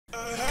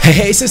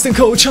Hey, assistant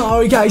coach, how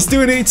are you guys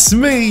doing? It's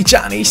me,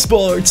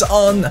 CaniSports,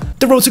 on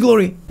the road to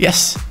glory.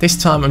 Yes,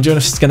 this time I'm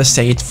just gonna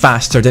say it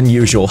faster than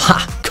usual.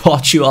 Ha!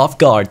 Caught you off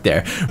guard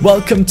there.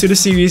 Welcome to the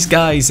series,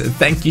 guys.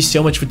 Thank you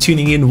so much for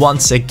tuning in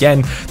once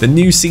again. The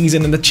new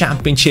season in the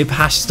championship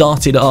has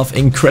started off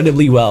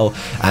incredibly well,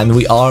 and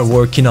we are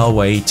working our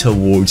way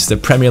towards the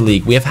Premier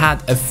League. We have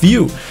had a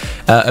few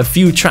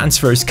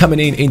transfers coming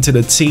into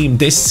the team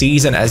this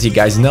season, as you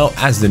guys know,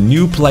 as the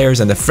new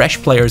players and the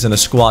fresh players in the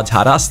squad.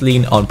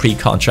 Haraslin on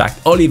pre-contract,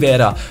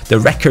 Oliveira,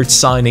 the record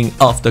signing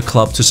of the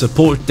club to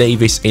support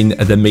Davis in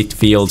the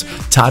midfield,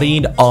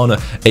 Tarin on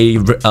a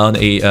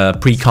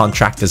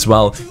pre-contract as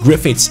well,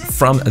 Griffiths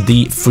from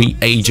the free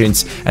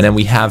agents, and then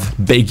we have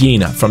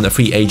Begin from the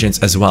free agents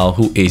as well,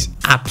 who is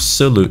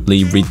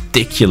absolutely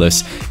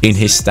ridiculous in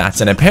his stats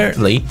and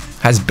apparently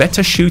has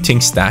better shooting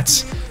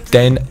stats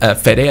than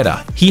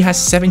Ferreira. He has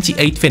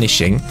 78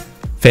 finishing.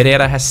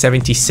 Ferreira has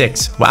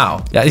 76.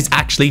 Wow, that is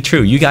actually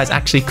true. You guys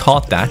actually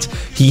caught that.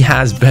 He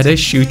has better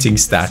shooting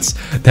stats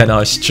than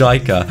our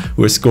striker,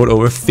 who has scored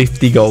over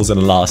 50 goals in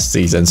the last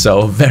season.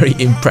 So very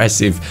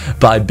impressive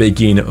by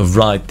Begin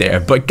right there.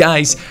 But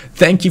guys,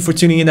 thank you for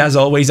tuning in as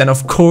always. And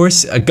of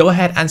course, go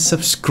ahead and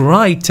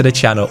subscribe to the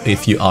channel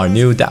if you are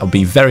new. That would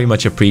be very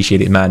much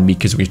appreciated, man,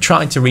 because we're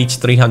trying to reach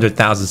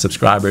 300,000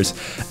 subscribers,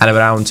 and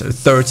around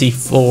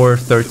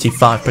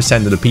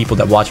 35% of the people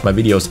that watch my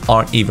videos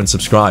aren't even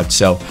subscribed.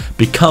 So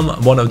become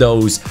one of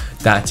those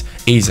that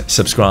is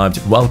subscribed.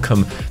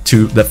 Welcome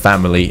to the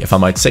family, if I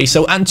might say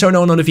so, and turn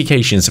on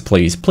notifications,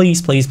 please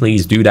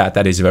do that.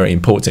 That is very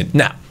important.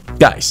 Now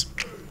guys,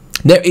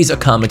 there is a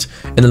comment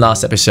in the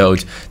last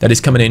episode that is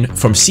coming in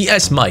from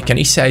CS Mike, and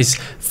he says,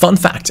 fun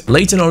fact,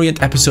 Leyton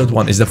Orient episode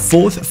 1 is the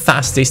 4th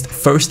fastest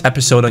first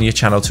episode on your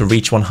channel to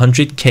reach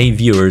 100k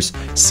viewers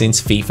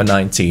since FIFA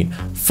 19.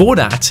 For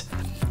that,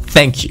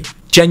 thank you.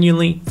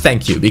 Genuinely,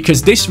 thank you,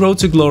 because this road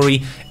to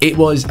glory, it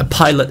was a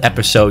pilot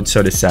episode,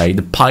 so to say,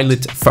 the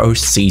pilot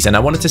first season. I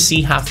wanted to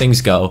see how things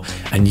go,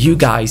 and you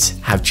guys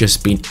have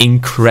just been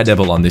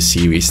incredible on this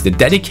series. The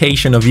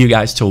dedication of you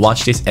guys to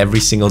watch this every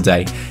single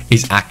day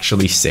is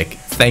actually sick.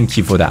 Thank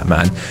you for that,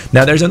 man.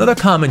 Now, there's another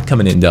comment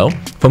coming in, though,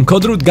 from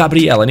Kodrut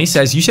Gabriel, and he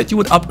says, you said you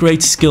would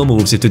upgrade skill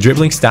moves if the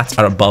dribbling stats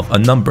are above a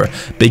number.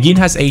 Begin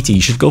has 80.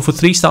 You should go for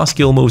 3-star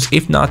skill moves,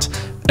 if not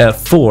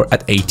 4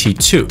 at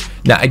 82.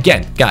 Now,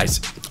 again, guys,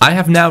 I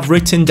have now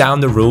written down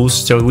the rules,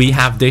 so we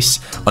have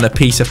this on a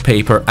piece of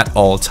paper at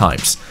all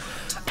times.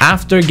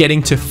 After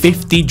getting to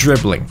 50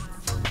 dribbling,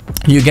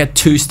 you get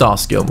 2-star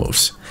skill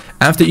moves.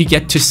 After you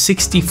get to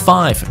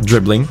 65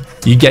 dribbling,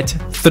 you get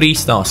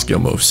 3-star skill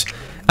moves.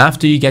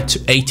 After you get to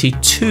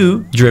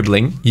 82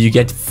 dribbling, you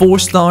get 4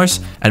 stars,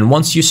 and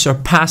once you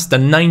surpass the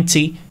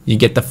 90, you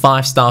get the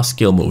 5-star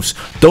skill moves.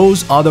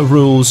 Those are the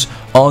rules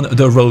on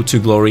the road to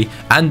glory,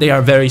 and they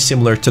are very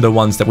similar to the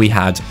ones that we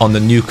had on the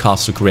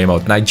Newcastle career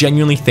mode, and I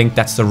genuinely think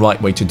that's the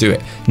right way to do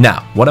it.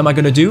 Now, what am I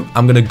going to do?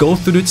 I'm going to go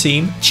through the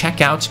team,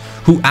 check out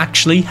who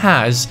actually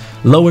has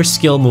lower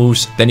skill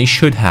moves than he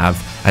should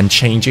have, and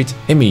change it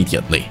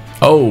immediately.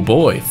 Oh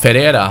boy,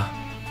 Ferreira,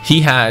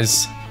 he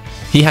has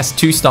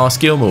 2-star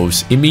skill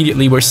moves.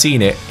 Immediately we're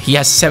seeing it. He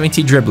has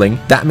 70 dribbling.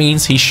 That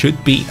means he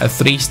should be a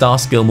 3-star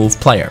skill move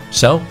player.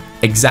 So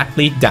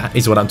exactly that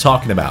is what I'm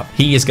talking about.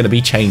 He is going to be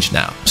changed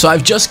now. So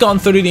I've just gone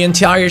through the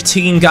entire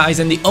team, guys,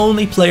 and the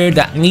only player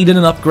that needed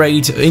an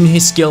upgrade in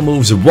his skill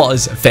moves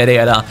was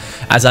Ferreira,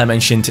 as I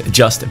mentioned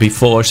just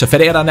before. So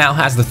Ferreira now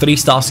has the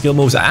 3-star skill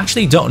moves. I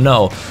actually don't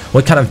know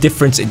what kind of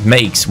difference it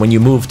makes when you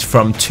moved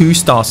from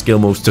 2-star skill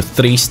moves to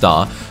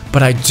 3-star,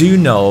 but I do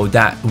know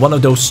that one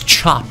of those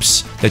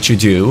chops that you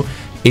do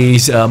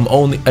is a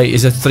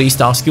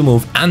 3-star skill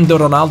move, and the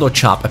Ronaldo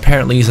chop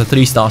apparently is a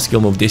 3-star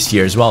skill move this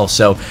year as well.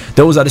 So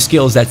those are the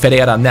skills that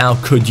Ferreira now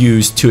could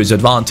use to his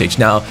advantage.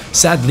 Now,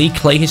 sadly,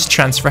 Clay's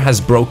transfer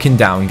has broken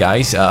down,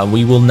 guys.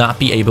 We will not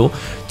be able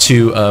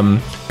to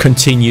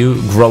continue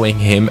growing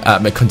him,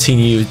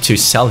 continue to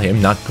sell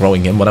him, not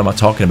growing him. What am I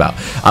talking about?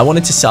 I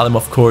wanted to sell him,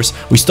 of course.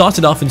 We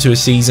started off into a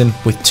season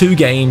with 2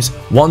 games,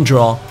 1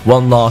 draw,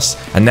 1 loss,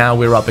 and now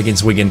we're up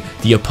against Wigan,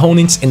 the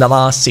opponents in the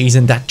last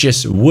season that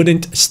just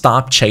wouldn't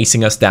stop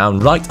chasing us down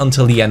right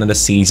until the end of the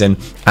season,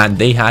 and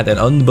they had an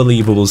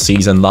unbelievable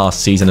season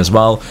last season as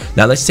well.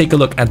 Now let's take a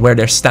look at where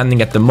they're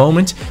standing at the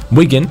moment.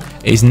 Wigan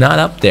is not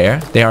up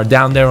there. They are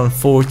down there on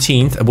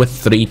 14th with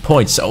 3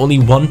 points, so only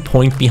 1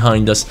 point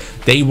behind us.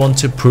 They want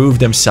to prove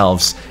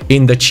themselves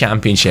in the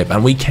championship,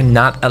 and we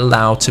cannot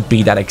allow to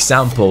be that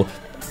example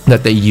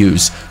that they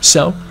use.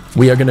 So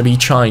we are going to be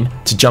trying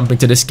to jump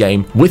into this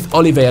game with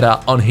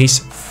Oliveira on his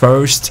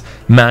first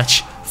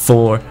match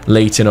for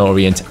Leyton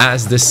Orient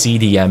as the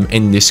CDM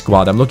in this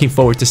squad. I'm looking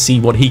forward to see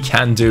what he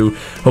can do.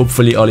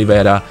 Hopefully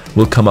Oliveira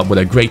will come up with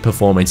a great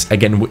performance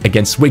again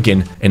against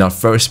Wigan in our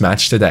first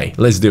match today.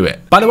 Let's do it.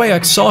 By the way, I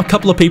saw a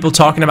couple of people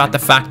talking about the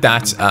fact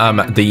that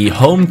the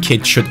home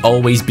kit should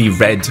always be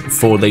red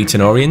for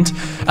Leyton Orient.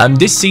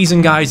 This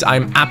season, guys,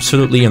 I'm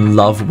absolutely in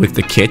love with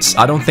the kits.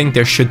 I don't think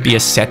there should be a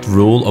set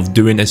rule of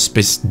doing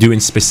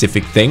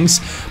specific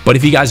things, but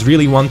if you guys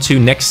really want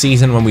to, next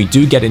season when we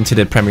do get into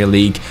the Premier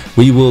League,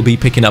 we will be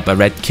picking picking up a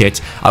red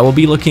kit. I will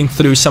be looking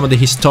through some of the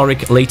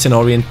historic Leyton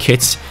Orient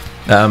kits,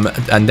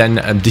 and then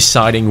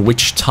deciding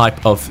which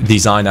type of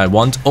design I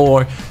want.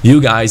 Or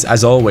you guys,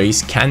 as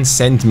always, can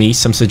send me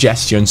some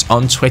suggestions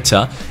on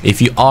Twitter.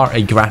 If you are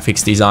a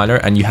graphics designer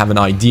and you have an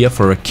idea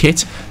for a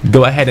kit,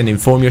 go ahead and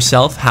inform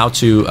yourself how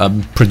to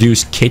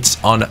produce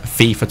kits on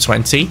FIFA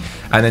 20,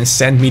 and then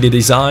send me the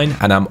design,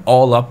 and I'm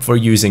all up for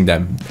using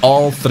them.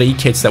 All 3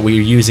 kits that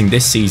we're using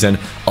this season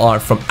are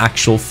from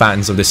actual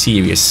fans of the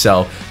series,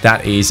 so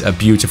that is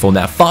beautiful.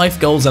 Now 5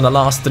 goals in the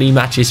last 3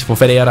 matches for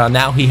Ferreira.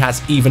 Now he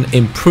has even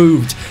improved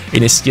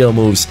in his skill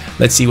moves.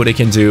 Let's see what he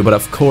can do. But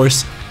of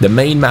course, the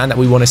main man that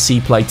we want to see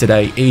play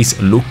today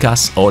is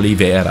Lucas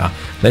Oliveira.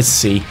 Let's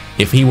see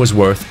if he was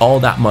worth all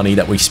that money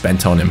that we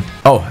spent on him.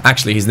 Oh,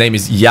 actually, his name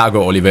is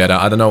Iago Oliveira.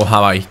 I don't know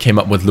how I came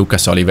up with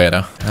Lucas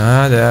Oliveira.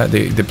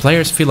 The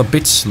players feel a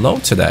bit slow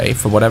today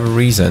for whatever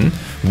reason.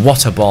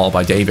 What a ball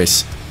by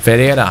Davis.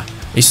 Ferreira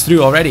is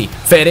through already.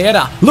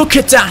 Ferreira, look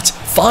at that!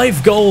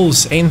 5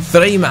 goals in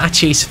 3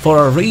 matches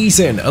for a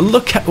reason.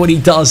 Look at what he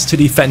does to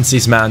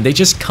defenses, man. They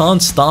just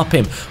can't stop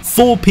him.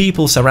 4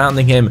 people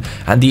surrounding him,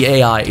 and the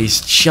AI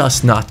is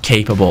just not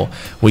capable.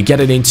 We get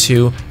it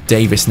into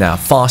Davis now.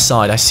 Far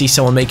side, I see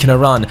someone making a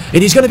run.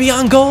 It is going to be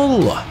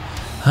Angol.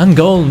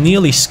 Angol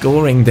nearly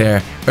scoring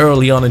there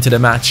early on into the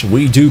match.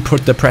 We do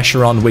put the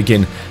pressure on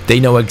Wigan.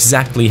 They know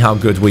exactly how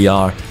good we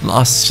are.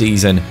 Last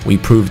season, we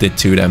proved it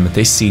to them.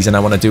 This season, I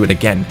want to do it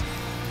again.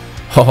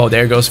 Oh,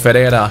 there goes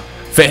Ferreira.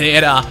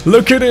 Ferreira,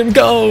 look at him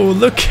go.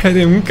 Look at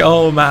him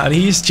go, man.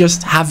 He's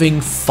just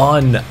having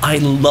fun. I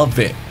love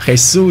it.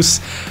 Jesus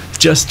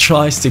just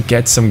tries to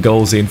get some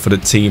goals in for the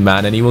team,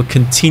 man, and he will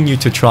continue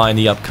to try in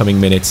the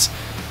upcoming minutes.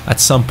 At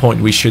some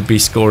point, we should be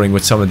scoring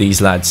with some of these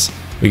lads.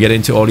 We get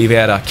into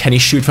Oliveira. Can he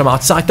shoot from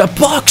outside the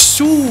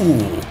box?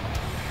 Ooh!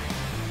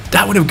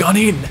 That would have gone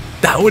in.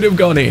 That would have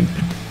gone in.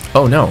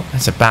 Oh, no.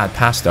 That's a bad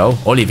pass, though.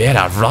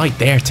 Oliveira right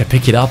there to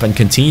pick it up and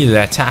continue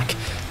the attack.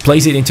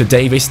 Plays it into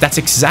Davis. That's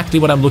exactly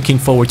what I'm looking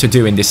forward to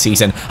doing this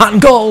season.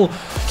 And goal!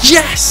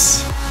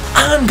 Yes!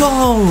 And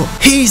goal!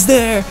 He's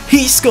there.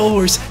 He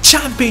scores.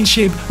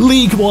 Championship,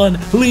 League 1,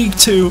 League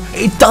 2.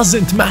 It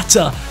doesn't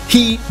matter.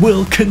 He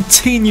will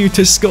continue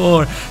to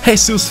score.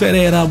 Jesus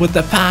Ferreira with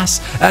the pass,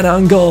 and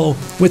Angol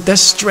with the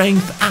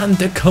strength and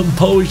the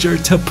composure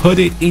to put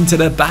it into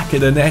the back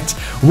of the net.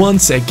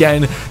 Once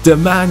again, the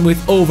man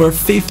with over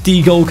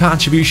 50 goal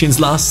contributions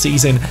last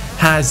season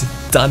has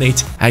done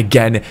it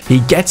again.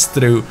 He gets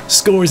through,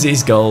 scores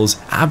his goals.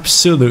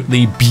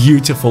 Absolutely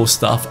beautiful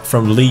stuff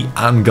from Lee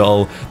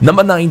Angol.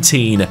 Number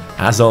 19,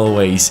 as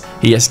always,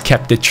 he has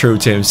kept it true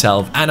to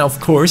himself. And of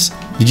course,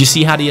 did you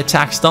see how the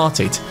attack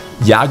started?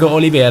 Iago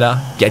Oliveira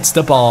gets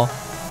the ball,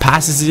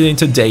 passes it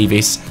into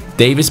Davis.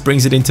 Davis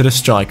brings it into the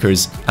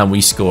strikers, and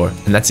we score.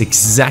 And that's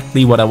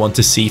exactly what I want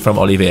to see from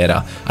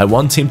Oliveira. I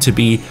want him to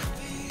be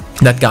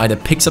that guy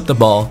that picks up the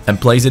ball and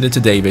plays it into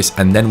Davis,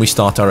 and then we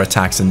start our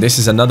attacks. And this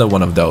is another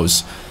one of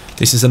those.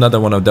 This is another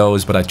one of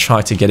those, but I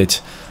tried to get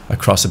it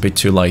across a bit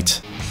too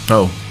late.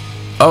 Oh.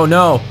 Oh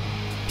no.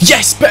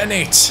 Yes,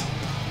 Bennett!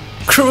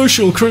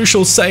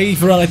 Crucial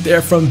save right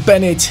there from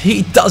Bennett.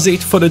 He does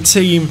it for the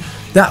team.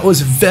 That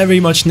was very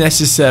much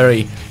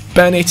necessary.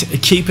 Bennett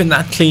keeping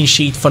that clean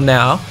sheet for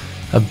now.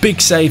 A big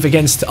save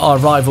against our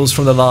rivals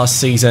from the last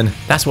season.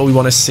 That's what we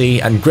want to see.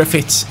 And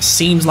Griffiths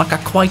seems like a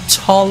quite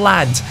tall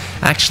lad,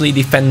 actually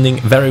defending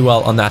very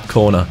well on that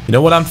corner. You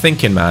know what I'm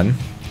thinking, man?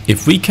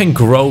 If we can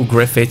grow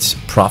Griffiths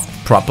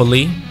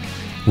properly,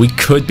 we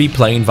could be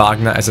playing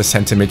Wagner as a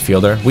centre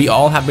midfielder. We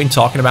all have been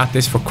talking about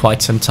this for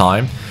quite some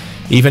time.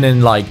 Even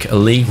in like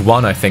League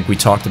 1, I think we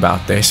talked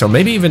about this, or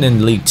maybe even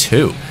in League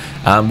 2.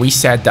 We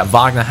said that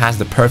Wagner has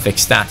the perfect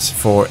stats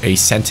for a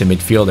centre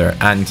midfielder,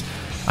 and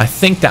I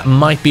think that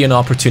might be an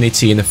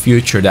opportunity in the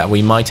future that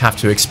we might have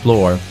to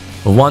explore.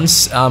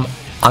 Once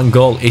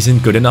Angol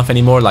isn't good enough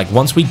anymore, like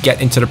once we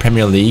get into the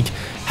Premier League,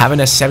 having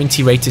a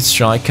 70 rated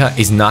striker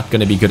is not going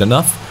to be good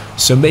enough.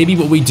 So maybe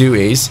what we do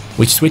is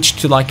we switch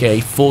to like a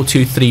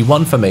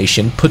 4-2-3-1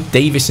 formation, put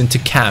Davis into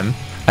cam,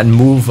 and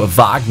move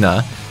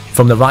Wagner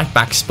from the right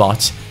back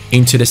spot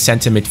into the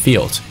centre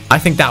midfield. I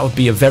think that would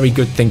be a very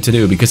good thing to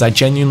do, because I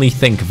genuinely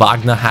think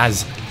Wagner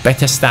has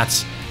better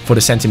stats for the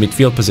centre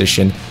midfield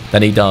position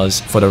than he does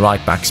for the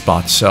right back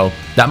spot. So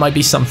that might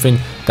be something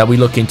that we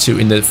look into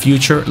in the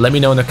future. Let me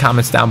know in the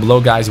comments down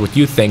below, guys, what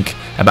you think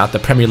about the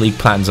Premier League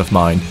plans of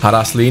mine.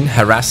 Haraslin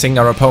harassing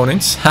our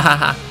opponents.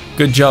 Hahaha.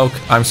 Good joke.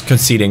 I'm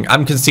conceding.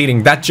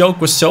 That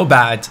joke was so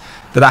bad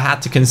that I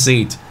had to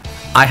concede.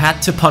 I had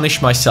to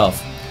punish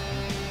myself.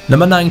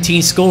 Number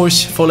 19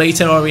 scores for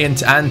Leyton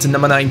Orient, and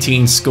number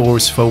 19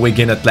 scores for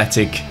Wigan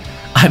Athletic.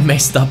 I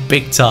messed up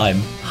big time.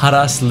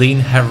 Haraslin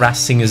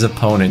harassing his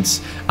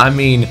opponents. I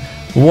mean,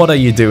 what are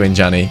you doing,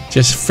 Johnny?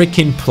 Just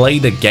freaking play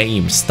the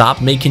game.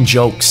 Stop making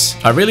jokes.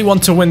 I really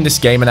want to win this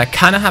game, and I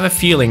kind of have a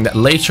feeling that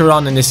later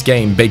on in this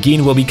game,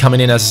 Begin will be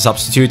coming in as a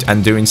substitute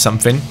and doing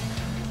something.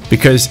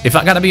 Because if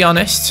I gotta be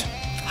honest,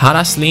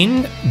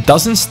 Haraslin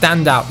doesn't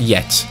stand out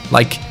yet.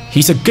 Like,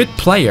 he's a good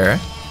player,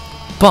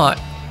 but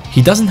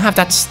he doesn't have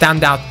that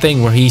standout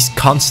thing where he's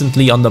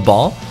constantly on the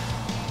ball.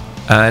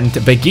 And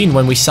Begin,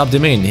 when we subbed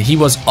him in, he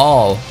was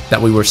all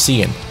that we were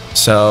seeing.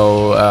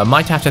 So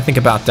might have to think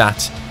about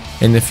that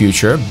in the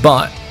future.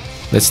 But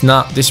let's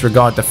not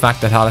disregard the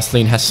fact that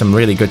Haraslin has some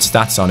really good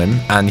stats on him.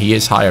 And he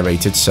is higher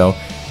rated, so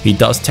he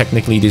does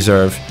technically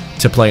deserve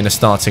to play in the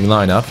starting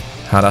lineup.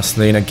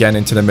 Haraslin again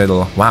into the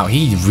middle. Wow,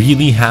 he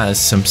really has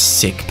some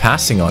sick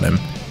passing on him.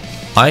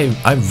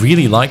 I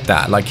really like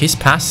that. Like, his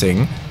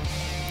passing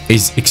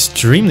is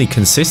extremely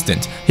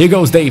consistent. Here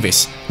goes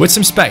Davis with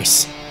some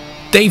space.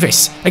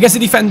 Davis against the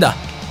defender.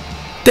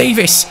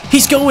 Davis,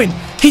 he's going,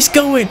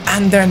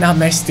 and then I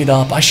messed it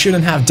up. I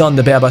shouldn't have done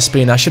the Berba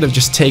spin. I should have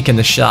just taken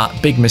the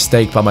shot. Big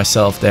mistake by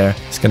myself there.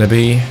 It's gonna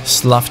be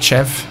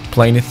Slavchev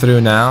playing it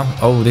through now.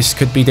 Oh, this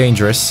could be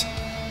dangerous.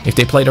 If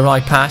they play the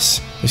right pass,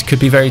 this could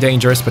be very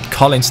dangerous, but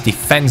Collins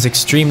defends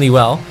extremely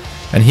well.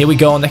 And here we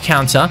go on the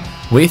counter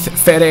with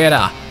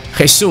Ferreira.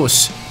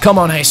 Jesus, come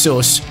on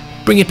Jesus.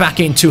 Bring it back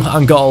into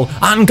Angol.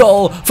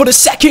 Angol for the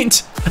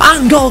second.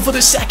 Angol for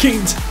the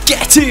second.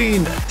 Get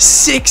in.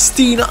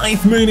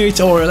 69th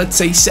minute, or let's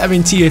say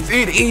 70th.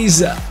 It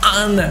is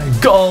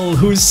Angol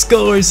who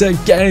scores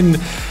again.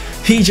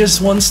 He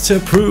just wants to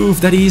prove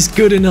that he's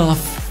good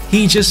enough.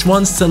 He just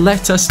wants to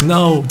let us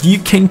know you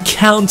can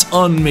count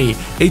on me.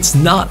 It's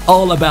not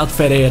all about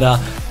Ferreira.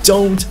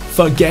 Don't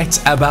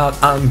forget about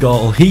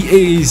Angol.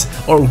 He is,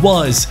 or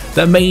was,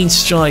 the main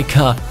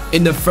striker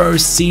in the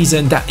first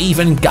season that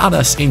even got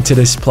us into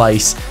this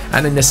place.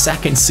 And in the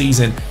second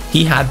season,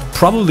 he had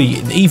probably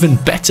an even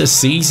better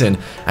season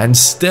and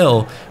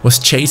still was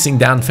chasing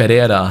down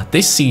Ferreira.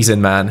 This season,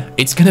 man,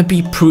 it's going to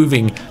be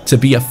proving to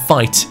be a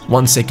fight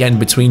once again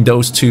between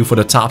those two for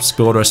the top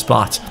scorer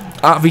spot.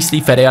 Obviously,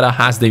 Ferreira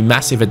has the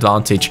massive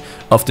advantage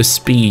of the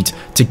speed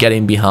to get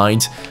in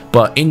behind,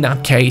 but in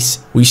that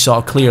case, we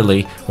saw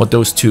clearly what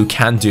those two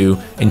can do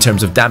in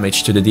terms of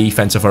damage to the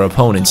defense of our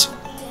opponents.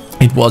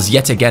 It was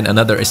yet again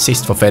another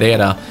assist for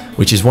Ferreira,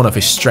 which is one of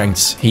his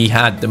strengths. He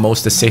had the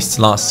most assists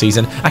last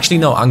season. Actually,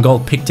 no,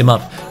 Angol picked him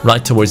up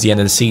right towards the end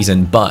of the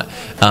season, but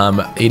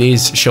it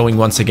is showing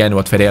once again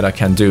what Ferreira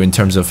can do in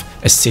terms of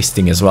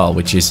assisting as well,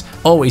 which is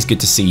always good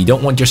to see. You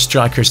don't want your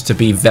strikers to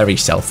be very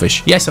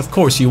selfish. Yes, of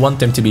course, you want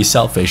them to be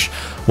selfish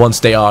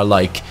once they are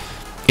like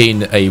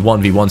in a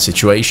 1v1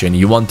 situation.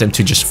 You want them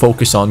to just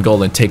focus on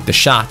goal and take the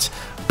shot.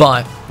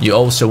 But you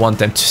also want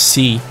them to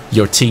see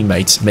your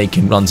teammates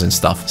making runs and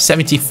stuff.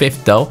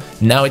 75th though,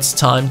 now it's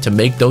time to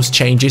make those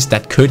changes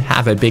that could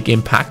have a big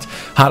impact.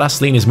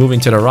 Haraslin is moving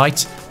to the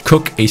right.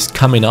 Cook is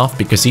coming off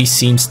because he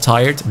seems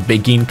tired.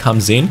 Begin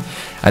comes in.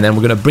 And then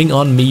we're going to bring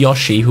on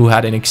Miyoshi, who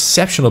had an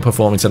exceptional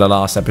performance in the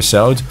last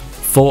episode,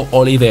 for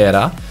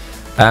Oliveira.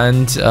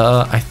 And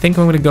I think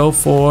I'm going to go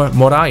for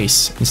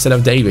Moraes instead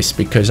of Davis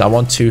because I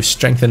want to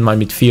strengthen my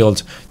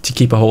midfield to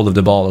keep a hold of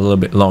the ball a little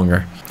bit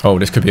longer. Oh,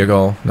 this could be a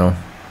goal. No.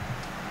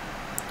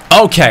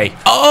 Okay.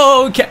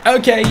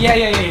 Okay.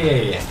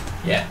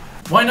 Yeah.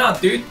 Why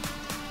not, dude?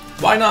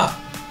 Why not?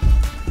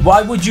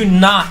 Why would you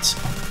not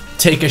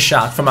take a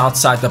shot from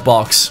outside the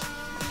box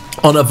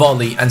on a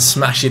volley and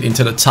smash it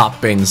into the top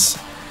bins?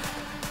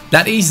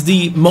 That is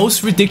the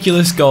most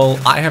ridiculous goal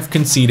I have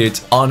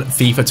conceded on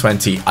FIFA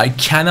 20. I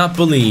cannot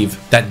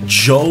believe that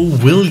Joe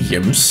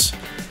Williams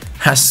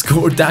has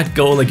scored that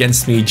goal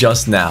against me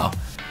just now.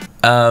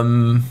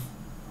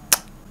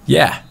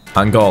 Yeah.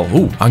 Angol.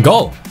 Ooh,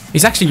 Angol.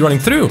 He's actually running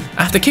through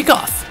after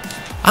kickoff.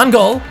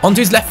 Angol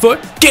onto his left foot.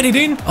 Get it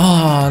in.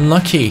 Oh,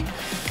 unlucky.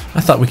 I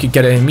thought we could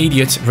get an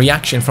immediate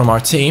reaction from our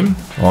team.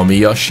 Oh,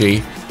 Miyoshi.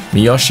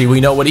 Miyoshi, we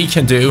know what he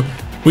can do.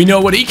 We know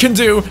what he can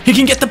do. He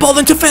can get the ball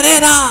into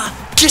Ferreira.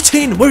 Get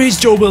in. Where is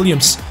Joe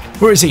Williams?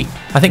 Where is he?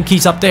 I think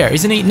he's up there,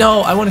 isn't he?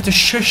 No, I wanted to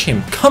shush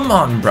him. Come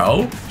on,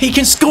 bro. He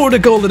can score the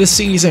goal of the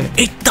season.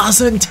 It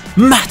doesn't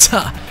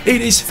matter.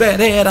 It is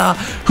Ferreira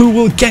who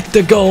will get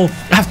the goal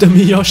after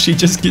Miyoshi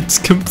just gets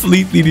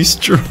completely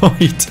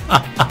destroyed.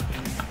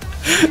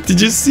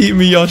 Did you see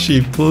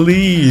Miyoshi?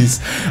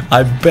 Please.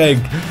 I beg.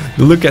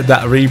 Look at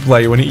that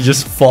replay when he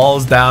just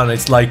falls down.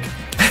 It's like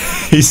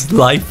his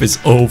life is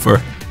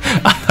over.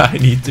 I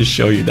need to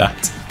show you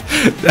that.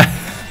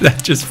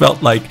 That just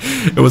felt like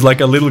it was like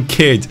a little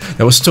kid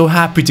that was so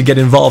happy to get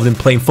involved in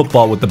playing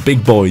football with the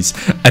big boys,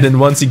 and then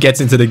once he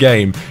gets into the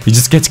game, he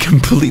just gets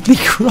completely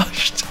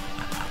crushed.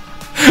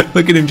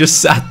 Look at him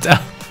just sat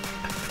down.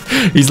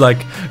 He's like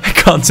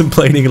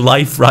contemplating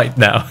life right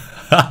now.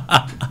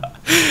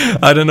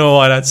 I don't know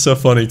why that's so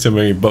funny to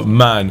me, but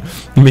man,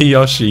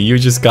 Miyoshi, you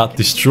just got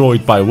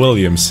destroyed by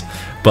Williams.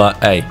 But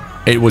hey,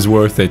 it was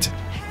worth it.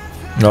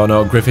 Oh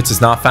no, Griffiths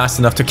is not fast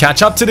enough to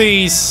catch up to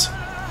these.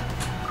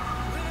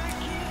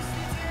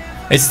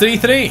 It's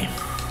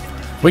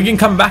 3-3. We can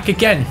come back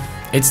again.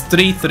 It's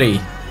 3-3.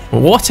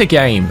 What a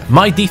game.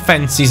 My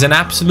defense is an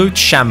absolute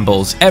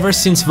shambles. Ever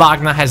since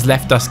Wagner has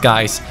left us,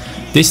 guys,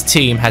 this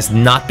team has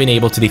not been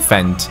able to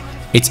defend.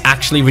 It's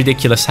actually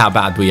ridiculous how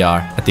bad we are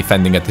at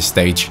defending at this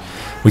stage.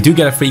 We do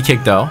get a free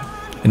kick, though,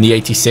 in the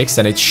 86th,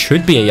 and it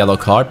should be a yellow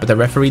card, but the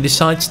referee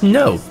decides,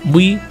 no,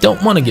 we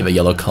don't want to give a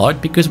yellow card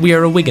because we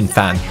are a Wigan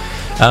fan.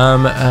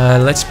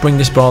 Let's bring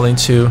this ball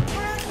into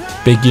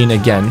Begin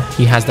again.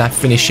 He has that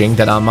finishing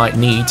that I might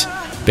need.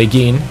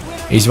 Begin.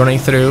 He's running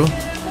through.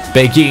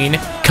 Begin.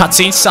 Cuts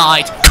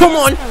inside. Come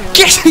on.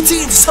 Get it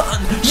in,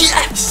 son.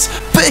 Yes.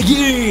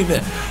 Begin.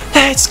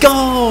 Let's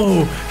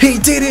go. He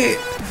did it.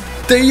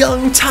 The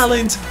young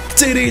talent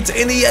did it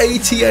in the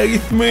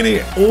 88th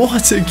minute.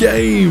 What a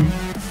game.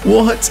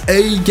 What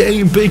a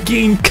game.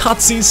 Begin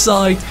cuts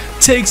inside,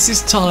 takes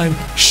his time,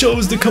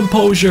 shows the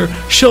composure,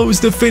 shows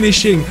the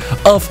finishing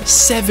of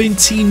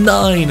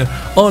 79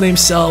 on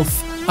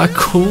himself. A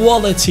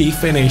quality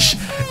finish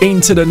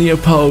into the near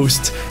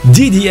post.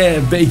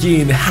 Didier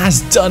Begin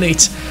has done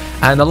it.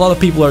 And a lot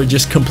of people are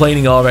just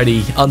complaining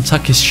already.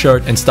 Untuck his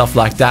shirt and stuff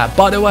like that.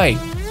 By the way,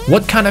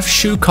 what kind of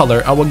shoe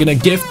color are we going to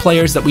give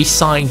players that we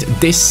signed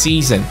this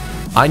season?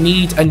 I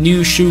need a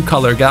new shoe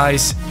color,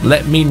 guys.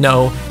 Let me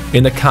know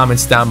in the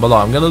comments down below.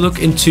 I'm going to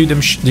look into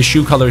the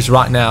shoe colors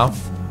right now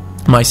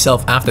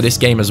myself after this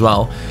game as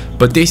well.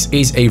 But this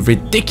is a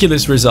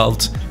ridiculous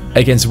result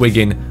against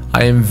Wigan.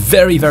 I am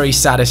very, very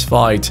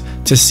satisfied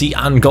to see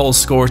Angol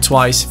score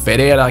twice,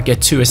 Ferreira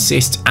get 2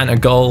 assists and a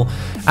goal,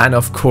 and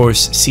of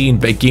course seeing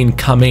Begin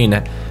come in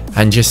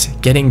and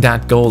just getting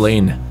that goal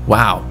in.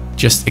 Wow,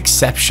 just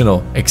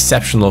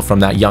exceptional from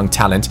that young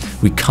talent.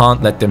 We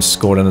can't let them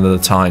score another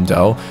time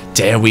though.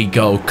 There we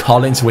go,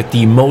 Collins with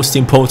the most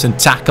important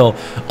tackle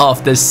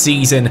of the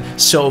season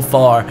so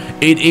far.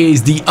 It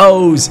is the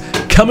O's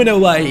coming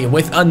away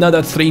with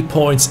another 3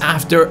 points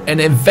after an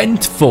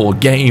eventful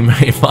game,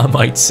 if I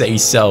might say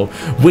so.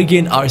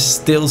 Wigan are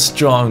still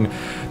strong.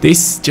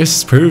 This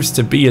just proves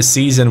to be a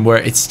season where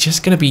it's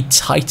just going to be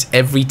tight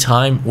every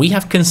time. We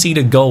have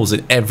conceded goals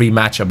in every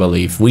match, I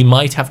believe. We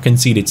might have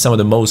conceded some of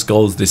the most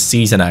goals this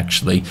season,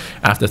 actually,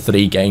 after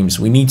 3 games.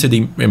 We need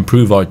to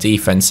improve our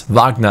defense.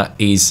 Wagner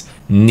is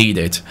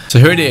needed. So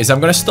here it is. I'm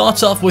going to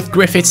start off with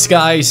Griffiths,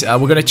 guys. We're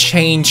going to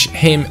change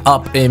him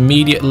up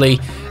immediately.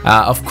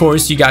 Of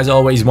course, you guys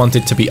always want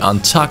it to be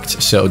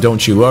untucked, so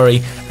don't you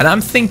worry. And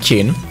I'm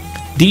thinking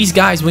these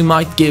guys we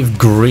might give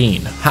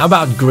green. How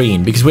about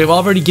green? Because we've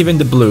already given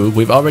the blue,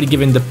 we've already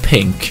given the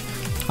pink.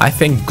 I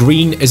think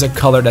green is a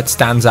color that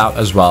stands out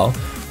as well.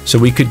 So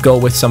we could go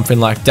with something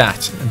like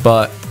that.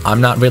 But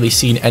I'm not really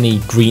seeing any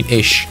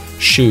greenish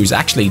shoes.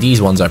 Actually,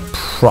 these ones are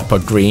proper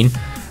green.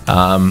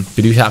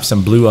 We do have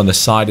some blue on the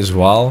side as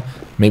well.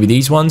 Maybe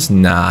these ones?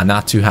 Nah,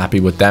 not too happy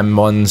with them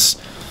ones.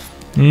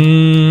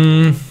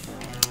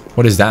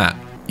 What is that?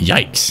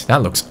 Yikes,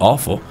 that looks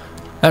awful.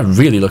 That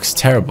really looks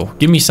terrible.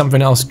 Give me something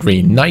else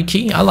green.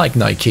 Nike? I like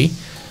Nike.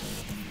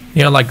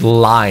 You know, like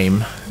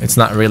lime. It's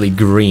not really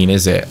green,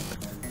 is it?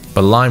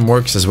 But lime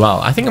works as well.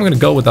 I think I'm going to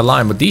go with the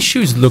lime. But these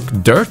shoes look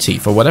dirty.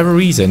 For whatever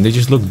reason, they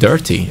just look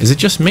dirty. Is it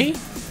just me?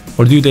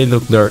 Or do they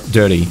look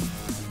dirty?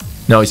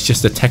 No, it's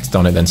just the text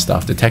on it and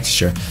stuff. The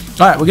texture.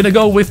 Alright, we're going to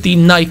go with the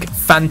Nike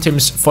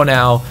Phantoms for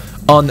now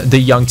on the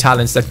young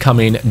talents that come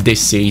in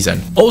this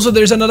season. Also,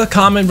 there's another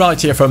comment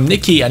right here from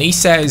Nikki, and he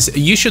says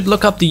you should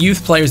look up the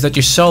youth players that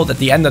you sold at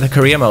the end of the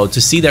career mode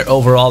to see their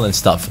overall and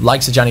stuff.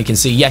 Like Sajani can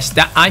see, yes,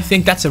 I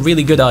think that's a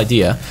really good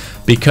idea,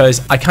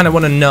 because I kind of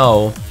want to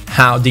know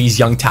how these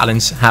young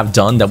talents have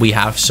done that we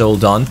have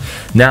sold on.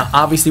 Now,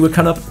 obviously, we're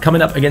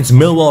coming up against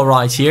Millwall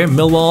right here.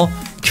 Millwall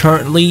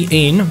currently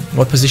in,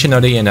 what position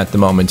are they in at the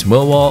moment?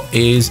 Millwall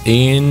is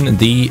in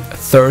the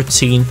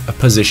 13th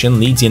position,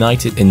 Leeds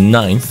United in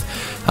 9th.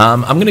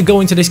 I'm going to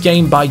go into this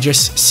game by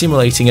just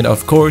simulating it,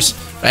 of course.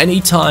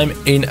 Anytime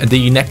in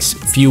the next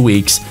few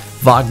weeks,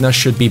 Wagner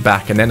should be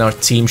back, and then our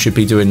team should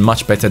be doing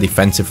much better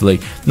defensively.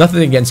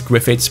 Nothing against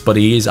Griffiths, but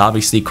he is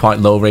obviously quite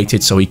low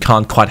rated, so he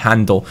can't quite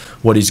handle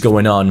what is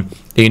going on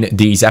in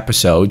these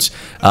episodes.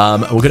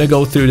 We're going to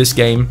go through this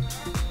game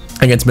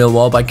against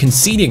Millwall by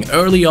conceding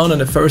early on in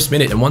the first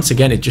minute, and once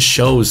again it just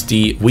shows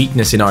the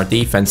weakness in our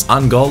defense.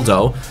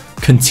 Angoldo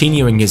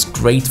continuing his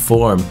great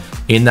form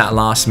in that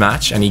last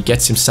match, and he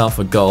gets himself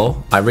a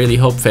goal. I really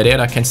hope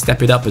Ferreira can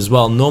step it up as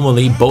well.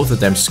 Normally both of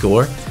them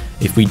score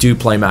if we do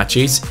play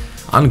matches.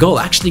 Angol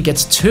actually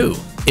gets 2.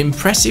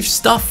 Impressive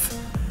stuff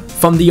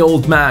from the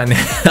old man.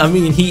 I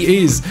mean,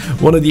 he is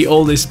one of the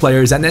oldest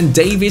players. And then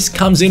Davis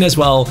comes in as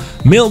well.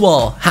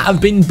 Millwall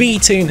have been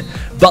beaten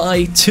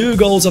by 2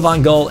 goals of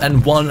Angol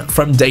and 1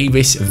 from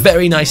Davis.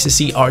 Very nice to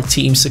see our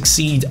team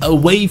succeed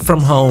away from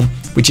home,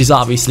 which is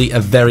obviously a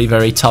very,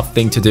 very tough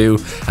thing to do.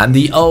 And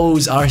the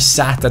O's are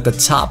sat at the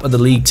top of the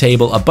league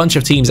table. A bunch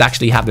of teams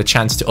actually have the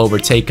chance to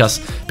overtake us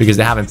because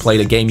they haven't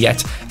played a game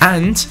yet.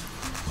 And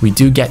we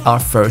do get our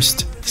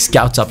first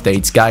scout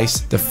updates,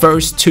 guys. The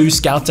first 2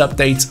 scout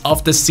updates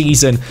of the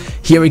season.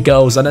 Here it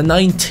goes on the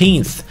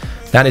 19th.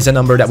 That is a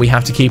number that we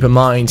have to keep in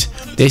mind.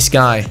 This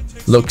guy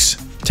looks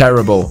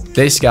terrible.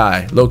 This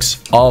guy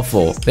looks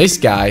awful. This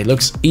guy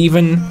looks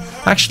even...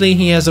 Actually,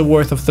 he has a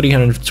worth of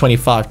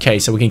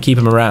 325k, so we can keep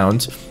him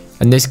around.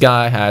 And this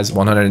guy has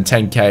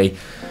 110k.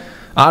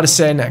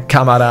 Arsene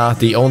Camara,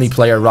 the only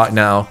player right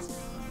now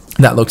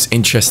that looks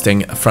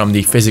interesting from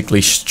the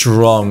physically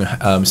strong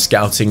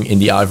scouting in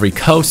the Ivory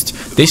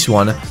Coast. This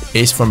one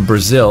is from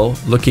Brazil,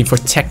 looking for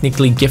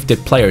technically gifted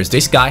players.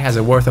 This guy has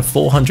a worth of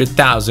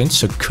 400,000,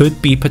 so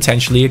could be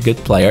potentially a good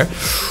player.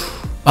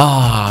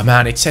 Ah,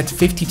 man, it said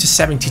 50 to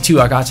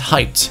 72. I got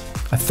hyped.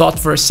 I thought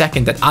for a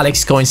second that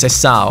Alex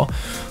Conceição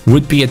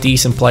would be a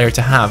decent player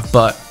to have,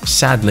 but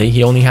sadly,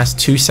 he only has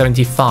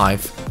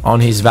 275 on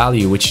his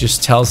value, which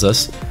just tells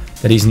us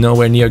that he's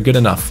nowhere near good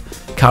enough.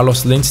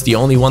 Carlos Linz, the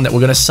only one that we're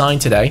going to sign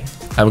today,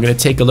 and we're going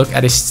to take a look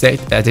at his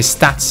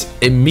stats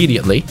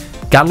immediately.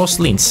 Carlos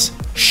Linz,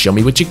 show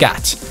me what you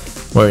got.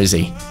 Where is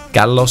he?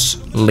 Carlos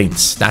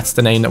Linz, that's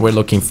the name that we're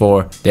looking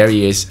for. There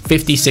he is,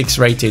 56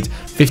 rated,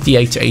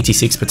 58 to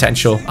 86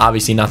 potential.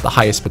 Obviously not the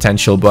highest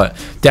potential, but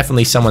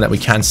definitely someone that we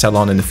can sell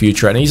on in the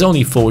future. And he's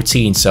only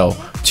 14, so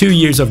 2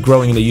 years of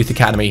growing in the youth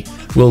academy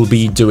will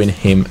be doing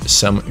him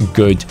some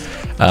good.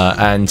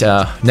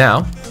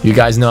 Now, you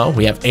guys know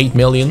we have 8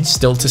 million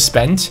still to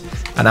spend,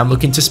 and I'm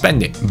looking to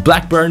spend it.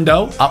 Blackburn,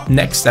 though, up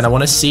next, and I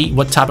want to see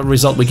what type of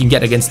result we can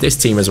get against this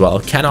team as well.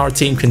 Can our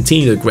team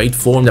continue the great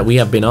form that we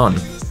have been on?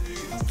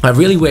 I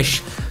really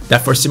wish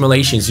that for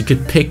simulations you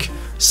could pick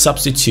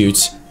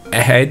substitutes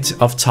ahead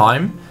of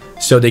time,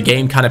 so the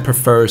game kind of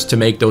prefers to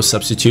make those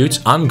substitutes.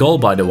 On goal,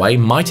 by the way,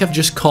 might have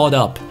just caught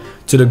up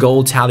to the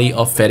goal tally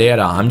of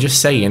Ferreira. I'm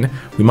just saying,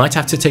 we might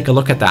have to take a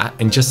look at that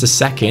in just a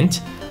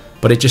second,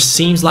 but it just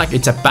seems like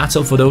it's a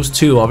battle for those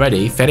two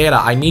already. Ferreira,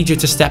 I need you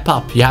to step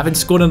up. You haven't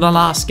scored in the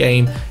last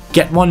game.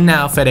 Get one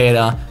now,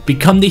 Ferreira.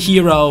 Become the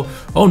hero.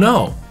 Oh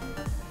no.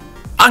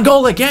 On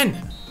goal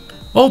again.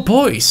 Oh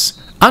boys.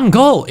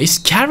 Angol is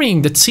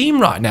carrying the team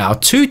right now,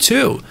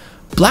 2-2.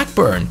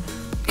 Blackburn,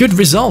 good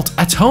result.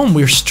 At home,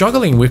 we're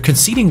struggling. We're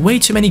conceding way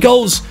too many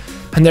goals.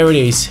 And there it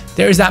is.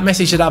 There's that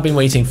message that I've been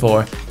waiting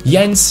for.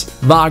 Jens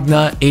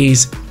Wagner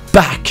is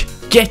back.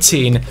 Get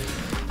in.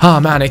 Ah,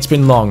 man, it's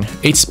been long.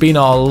 It's been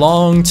a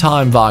long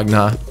time,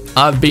 Wagner.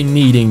 I've been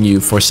needing you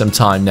for some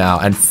time now.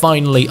 And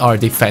finally, our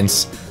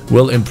defense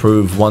will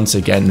improve once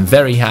again.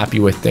 Very happy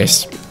with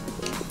this.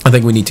 I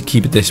think we need to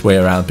keep it this way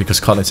around because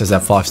Collins has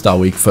that 5-star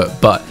weak foot.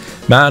 But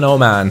man, oh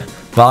man,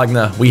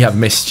 Wagner, we have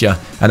missed you.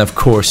 And of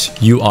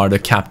course, you are the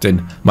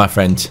captain, my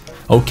friend.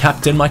 Oh,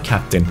 captain, my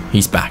captain,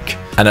 he's back.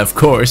 And of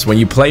course, when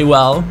you play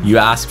well, you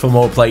ask for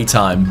more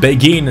playtime.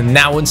 Begin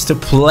now wants to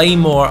play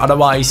more,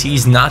 otherwise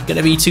he's not going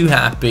to be too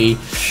happy.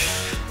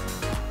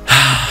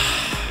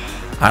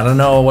 I don't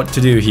know what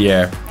to do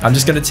here. I'm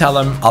just going to tell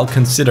him I'll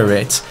consider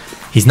it.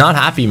 He's not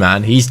happy,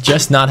 man. He's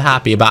just not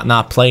happy about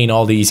not playing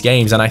all these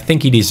games, and I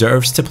think he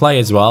deserves to play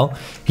as well.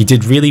 He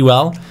did really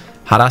well.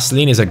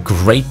 Haraslin is a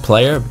great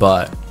player,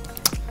 but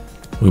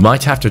we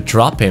might have to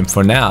drop him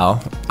for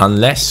now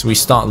unless we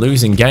start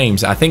losing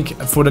games. I think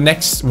for the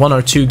next 1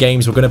 or 2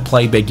 games, we're going to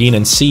play Begin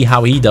and see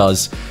how he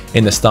does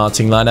in the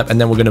starting lineup, and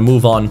then we're going to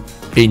move on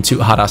into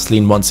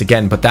Haraslin once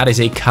again. But that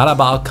is a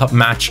Carabao Cup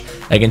match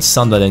against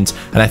Sunderland,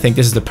 and I think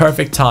this is the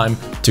perfect time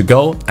to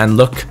go and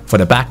look for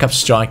the backup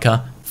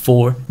striker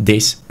for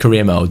this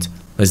career mode.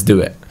 Let's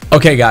do it.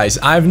 Okay guys,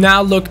 I've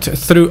now looked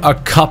through a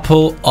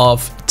couple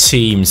of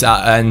teams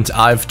and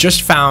I've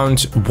just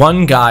found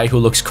one guy who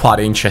looks quite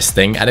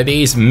interesting, and it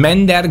is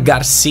Mender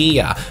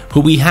Garcia,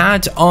 who we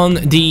had on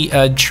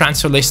the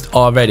transfer list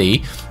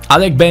already.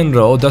 Alec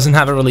Benro doesn't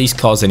have a release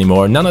clause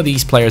anymore. None of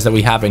these players that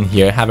we have in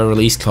here have a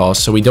release clause,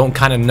 so we don't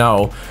kind of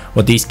know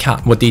what these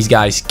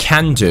guys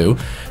can do.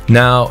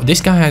 Now,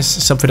 this guy has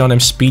something on him,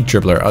 speed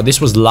dribbler.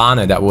 This was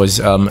Lana that was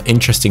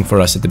interesting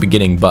for us at the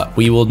beginning, but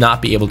we will not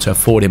be able to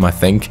afford him, I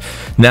think.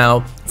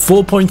 Now,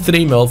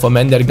 4.3 mil for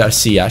Mender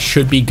Garcia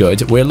should be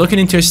good. We're looking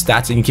into his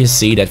stats and you can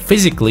see that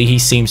physically he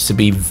seems to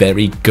be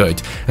very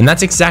good. And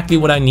that's exactly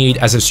what I need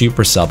as a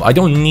super sub. I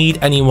don't need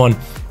anyone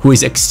who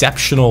is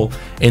exceptional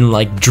in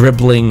like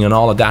dribbling and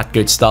all of that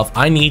good stuff.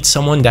 I need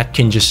someone that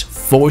can just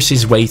force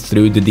his way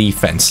through the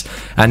defense.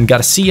 And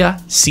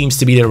Garcia seems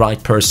to be the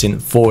right person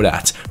for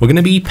that. We're going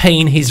to be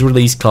paying his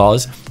release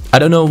clause. I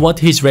don't know what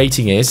his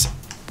rating is,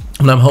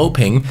 and I'm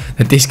hoping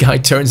that this guy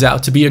turns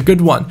out to be a good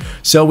one.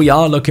 So we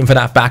are looking for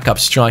that backup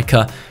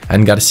striker,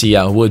 and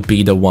Garcia would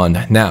be the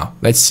one. Now,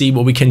 let's see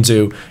what we can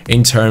do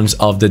in terms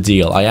of the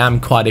deal. I am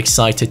quite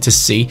excited to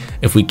see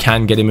if we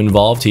can get him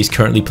involved. He's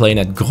currently playing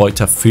at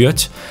Greuther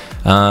Fürth.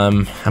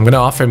 I'm going to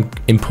offer him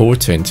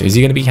important. Is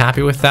he going to be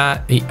happy with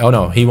that? Oh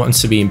no, he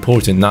wants to be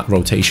important, not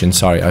rotation.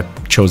 Sorry, I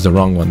chose the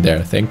wrong one there,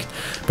 I think.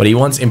 But he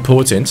wants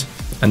important,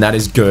 and that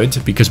is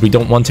good because we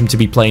don't want him to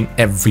be playing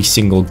every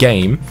single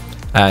game.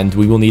 And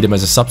we will need him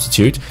as a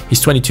substitute.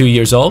 He's 22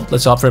 years old.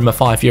 Let's offer him a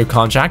 5-year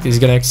contract. Is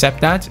he going to accept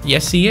that?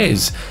 Yes, he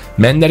is.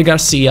 Mender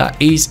Garcia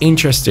is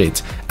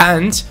interested.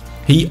 And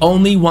he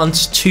only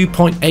wants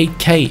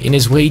 2.8k in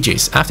his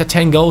wages. After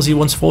 10 goals, he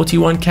wants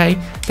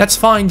 41k. That's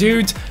fine,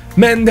 dude.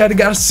 Mender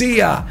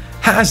Garcia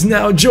has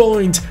now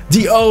joined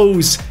the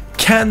O's.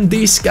 Can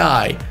this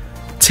guy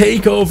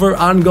take over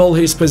on goal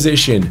his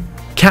position?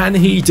 Can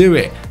he do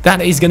it?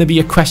 That is going to be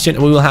a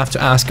question we will have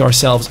to ask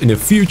ourselves in the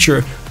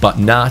future, but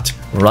not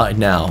right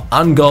now.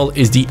 Angol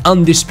is the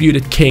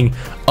undisputed king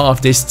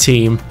of this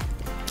team,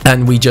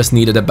 and we just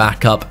needed a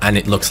backup, and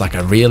it looks like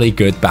a really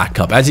good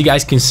backup. As you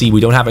guys can see, we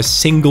don't have a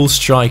single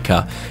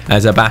striker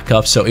as a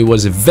backup, so it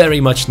was very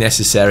much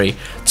necessary.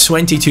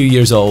 22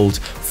 years old,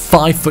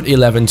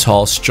 5'11"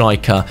 tall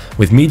striker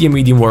with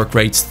medium work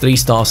rates, 3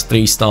 stars,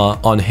 3 star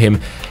on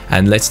him.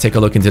 And let's take a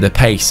look into the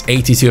pace.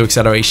 82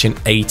 acceleration,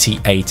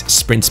 88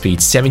 sprint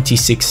speed,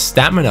 76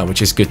 stamina,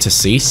 which is good to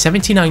see,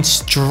 79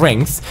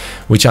 strength,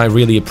 which I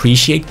really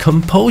appreciate.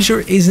 Composure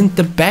isn't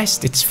the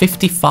best, it's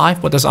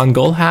 55. What does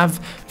Angol have?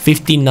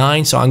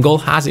 59, so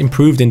Angol has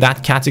improved in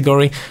that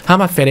category. How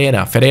about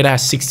Ferreira? Ferreira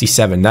has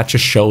 67. That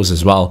just shows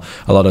as well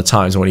a lot of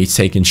times when he's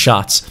taking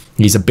shots,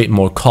 he's a bit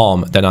more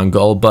calm than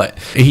Angol, but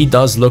he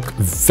does look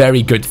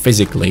very good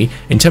physically.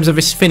 In terms of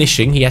his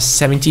finishing, he has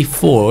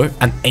 74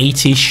 and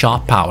 80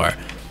 shot power.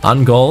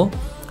 Angol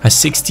has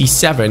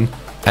 67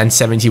 and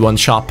 71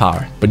 shot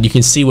power, but you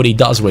can see what he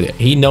does with it.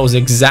 He knows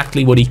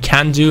exactly what he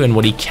can do and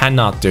what he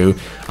cannot do.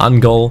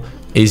 Angol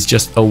is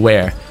just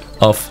aware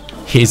of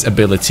his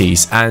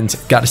abilities. And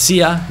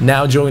Garcia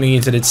now joining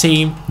into the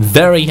team,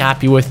 very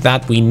happy with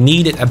that. We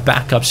needed a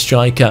backup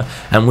striker,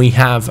 and we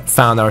have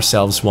found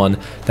ourselves one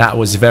that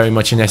was very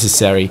much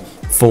necessary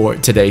for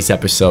today's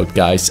episode,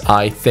 guys.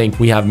 I think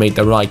we have made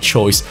the right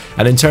choice.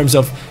 And in terms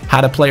of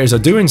how the players are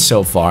doing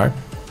so far,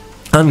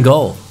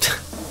 Angol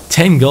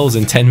 10 goals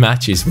in 10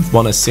 matches with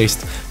 1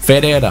 assist.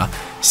 Ferreira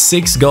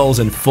 6 goals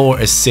and 4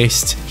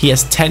 assists. He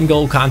has 10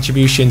 goal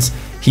contributions,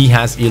 he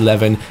has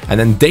 11. And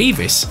then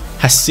Davis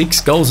has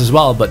 6 goals as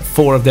well, but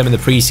 4 of them in the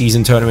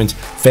preseason tournament.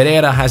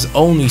 Ferreira has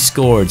only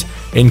scored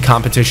in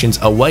competitions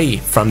away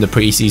from the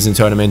preseason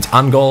tournament.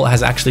 Angol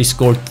has actually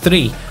scored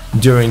 3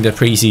 during the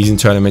preseason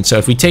tournament. So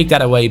if we take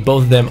that away,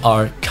 both of them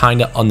are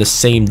kind of on the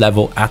same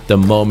level at the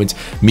moment.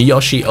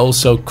 Miyoshi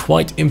also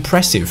quite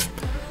impressive.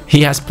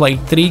 He has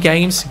played 3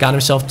 games, got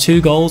himself 2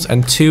 goals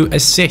and 2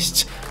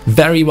 assists.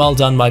 Very well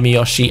done by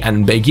Miyoshi.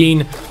 And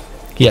Begin,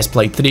 he has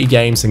played 3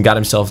 games and got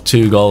himself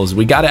 2 goals.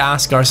 We got to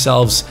ask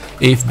ourselves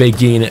if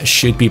Begin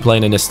should be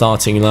playing in the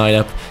starting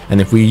lineup,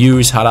 and if we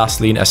use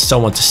Haraslin as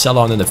someone to sell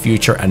on in the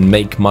future and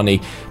make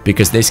money,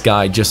 because this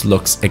guy just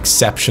looks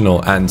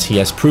exceptional, and he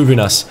has proven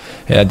us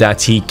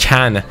that he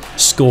can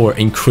score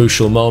in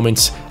crucial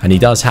moments, and he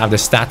does have the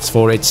stats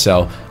for it.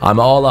 So I'm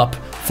all up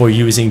for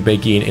using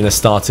Begin in a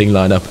starting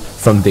lineup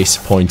from this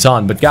point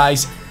on. But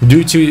guys,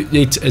 due to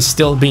it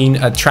still being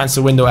a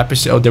transfer window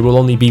episode, there will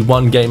only be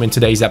 1 game in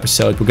today's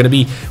episode. We're going to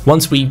be,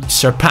 once we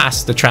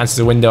surpass the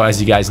transfer window, as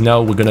you guys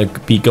know, we're going to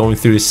be going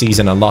through the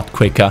season a lot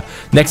quicker.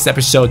 Next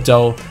episode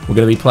though, we're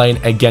going to be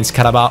playing against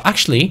Carabao.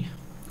 Actually,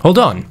 hold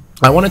on,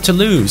 I wanted to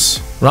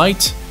lose,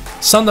 right?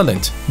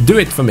 Sunderland, do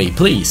it for me,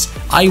 please.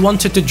 I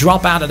wanted to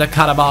drop out of the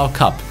Carabao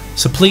Cup,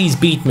 so please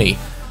beat me.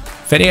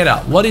 Ferreira,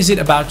 what is it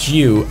about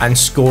you and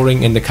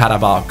scoring in the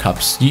Carabao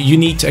Cups? You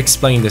need to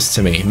explain this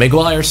to me.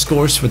 Maguire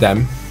scores for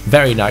them.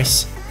 Very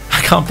nice.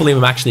 I can't believe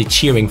I'm actually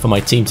cheering for my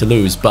team to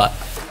lose, but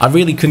I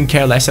really couldn't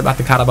care less about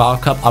the Carabao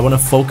Cup. I want to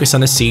focus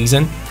on the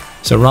season.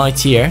 So right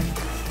here.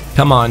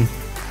 Come on.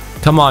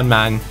 Come on,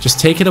 man. Just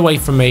take it away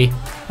from me.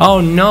 Oh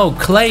no,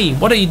 Clay,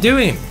 what are you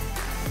doing?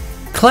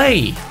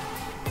 Clay,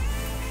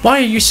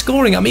 why are you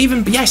scoring? I'm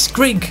even... Yes,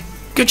 Greg,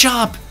 good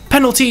job.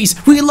 Penalties.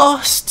 We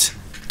lost.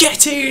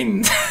 Get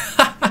in.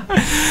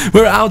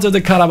 We're out of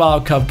the Carabao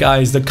Cup,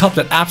 guys. The cup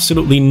that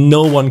absolutely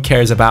no one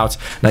cares about.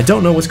 And I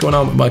don't know what's going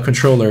on with my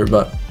controller,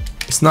 but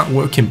it's not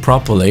working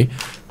properly.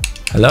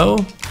 Hello?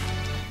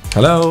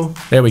 Hello?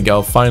 There we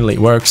go. Finally, it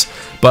works.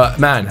 But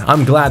man,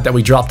 I'm glad that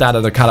we dropped out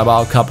of the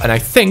Carabao Cup. And I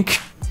think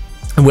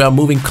we are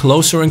moving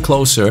closer and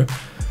closer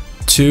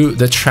to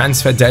the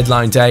transfer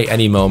deadline day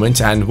any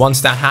moment. And once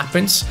that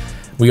happens,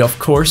 we of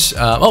course...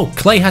 oh,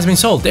 Clay has been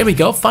sold. There we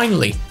go.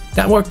 Finally.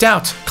 That worked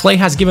out. Clay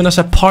has given us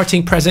a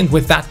parting present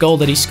with that goal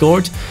that he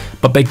scored.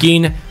 But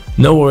Begin,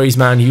 no worries,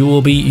 man.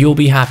 You'll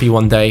be happy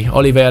one day.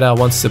 Oliveira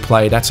wants to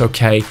play. That's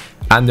okay.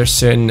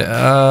 Anderson,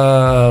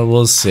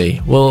 we'll see.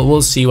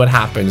 We'll see what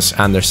happens,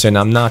 Anderson.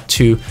 I'm not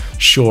too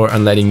sure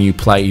on letting you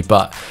play,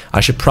 but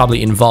I should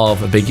probably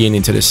involve Begin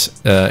into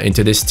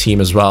this team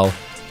as well.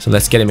 So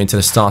let's get him into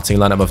the starting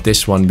lineup of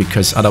this one,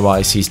 because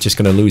otherwise he's just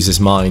going to lose his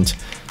mind.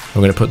 I'm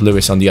going to put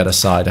Lewis on the other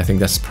side. I think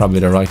that's probably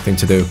the right thing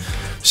to do.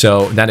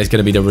 So that is going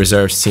to be the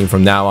reserves team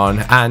from now on.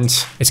 And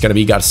it's going to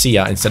be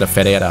Garcia instead of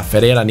Ferreira.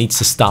 Ferreira needs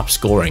to stop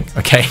scoring,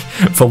 okay?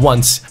 For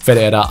once,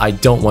 Ferreira, I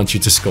don't want you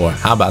to score.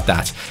 How about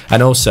that?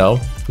 And also,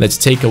 let's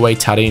take away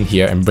Tarin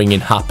here and bring in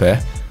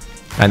Hape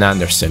and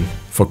Anderson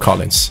for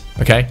Collins,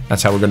 okay?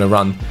 That's how we're going to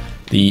run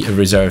the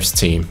reserves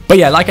team. But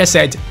yeah, like I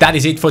said, that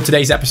is it for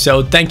today's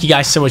episode. Thank you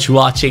guys so much for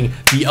watching.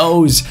 The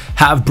O's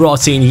have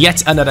brought in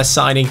yet another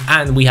signing,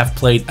 and we have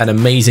played an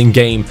amazing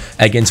game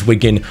against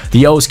Wigan.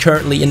 The O's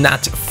currently in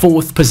that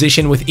 4th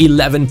position with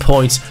 11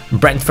 points.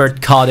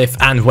 Brentford, Cardiff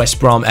and West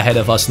Brom ahead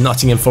of us.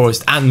 Nottingham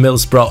Forest and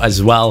Middlesbrough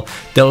as well.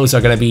 Those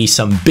are going to be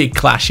some big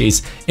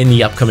clashes in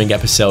the upcoming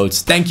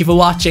episodes. Thank you for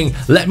watching.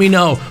 Let me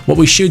know what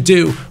we should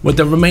do with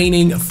the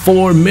remaining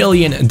 4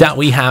 million that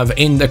we have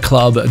in the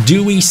club.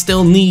 Do we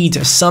still need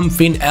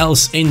something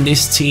else in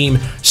this team,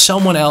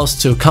 someone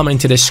else to come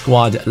into this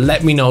squad,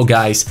 let me know,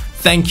 guys.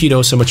 Thank you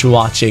though so much for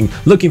watching.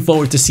 Looking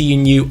forward to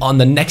seeing you on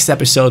the next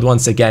episode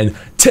once again.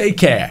 Take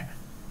care.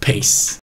 Peace.